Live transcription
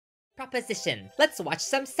proposition. Let's watch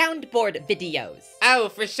some soundboard videos. Oh,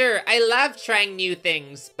 for sure. I love trying new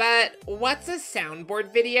things, but what's a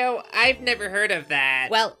soundboard video? I've never heard of that.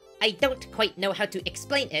 Well, I don't quite know how to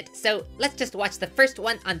explain it, so let's just watch the first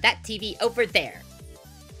one on that TV over there.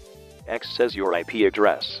 X says your IP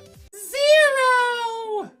address.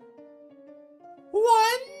 0 1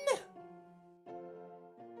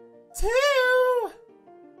 2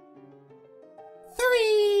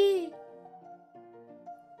 3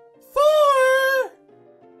 4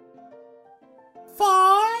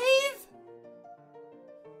 5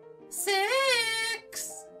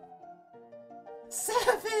 6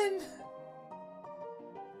 7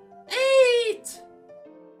 8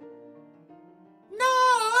 9.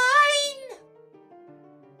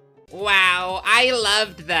 Wow, I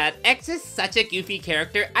loved that. X is such a goofy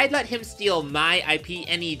character, I'd let him steal my IP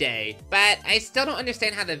any day. But I still don't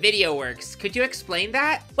understand how the video works. Could you explain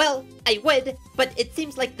that? Well, I would, but it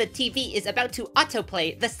seems like the TV is about to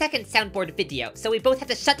autoplay the second soundboard video, so we both have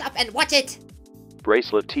to shut up and watch it.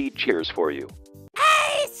 Bracelet T cheers for you.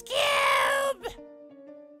 Ice Cube!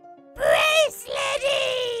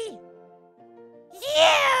 Bracelety!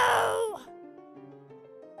 You!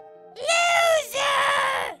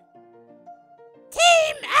 Loser!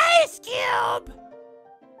 Team Ice Cube!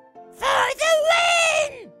 For the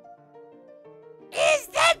win! Is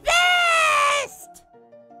the best!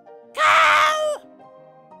 Go!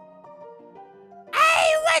 I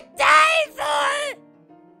would die for!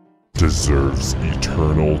 Deserves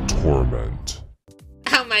eternal torment.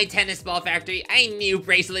 Oh, my tennis ball factory, I knew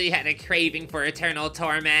Bracelety had a craving for eternal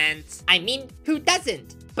torment. I mean, who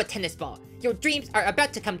doesn't? But Tennis Ball, your dreams are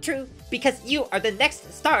about to come true because you are the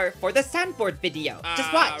next star for the soundboard video.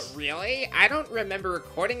 Just watch. Really? I don't remember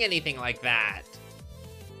recording anything like that.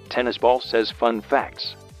 Tennis Ball says fun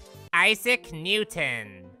facts. Isaac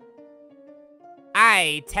Newton.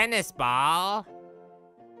 I, Tennis Ball.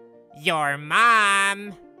 Your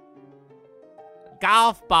mom.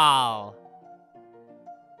 Golf ball.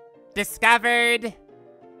 Discovered.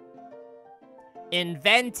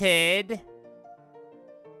 Invented.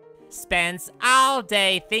 Spends all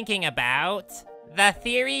day thinking about the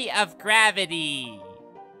theory of gravity.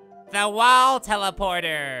 The wall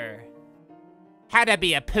teleporter. How to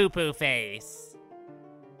be a poo-poo face.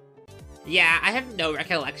 Yeah, I have no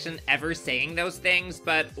recollection ever saying those things,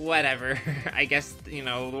 but whatever. I guess, you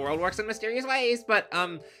know, the world works in mysterious ways, but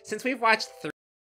since we've watched 3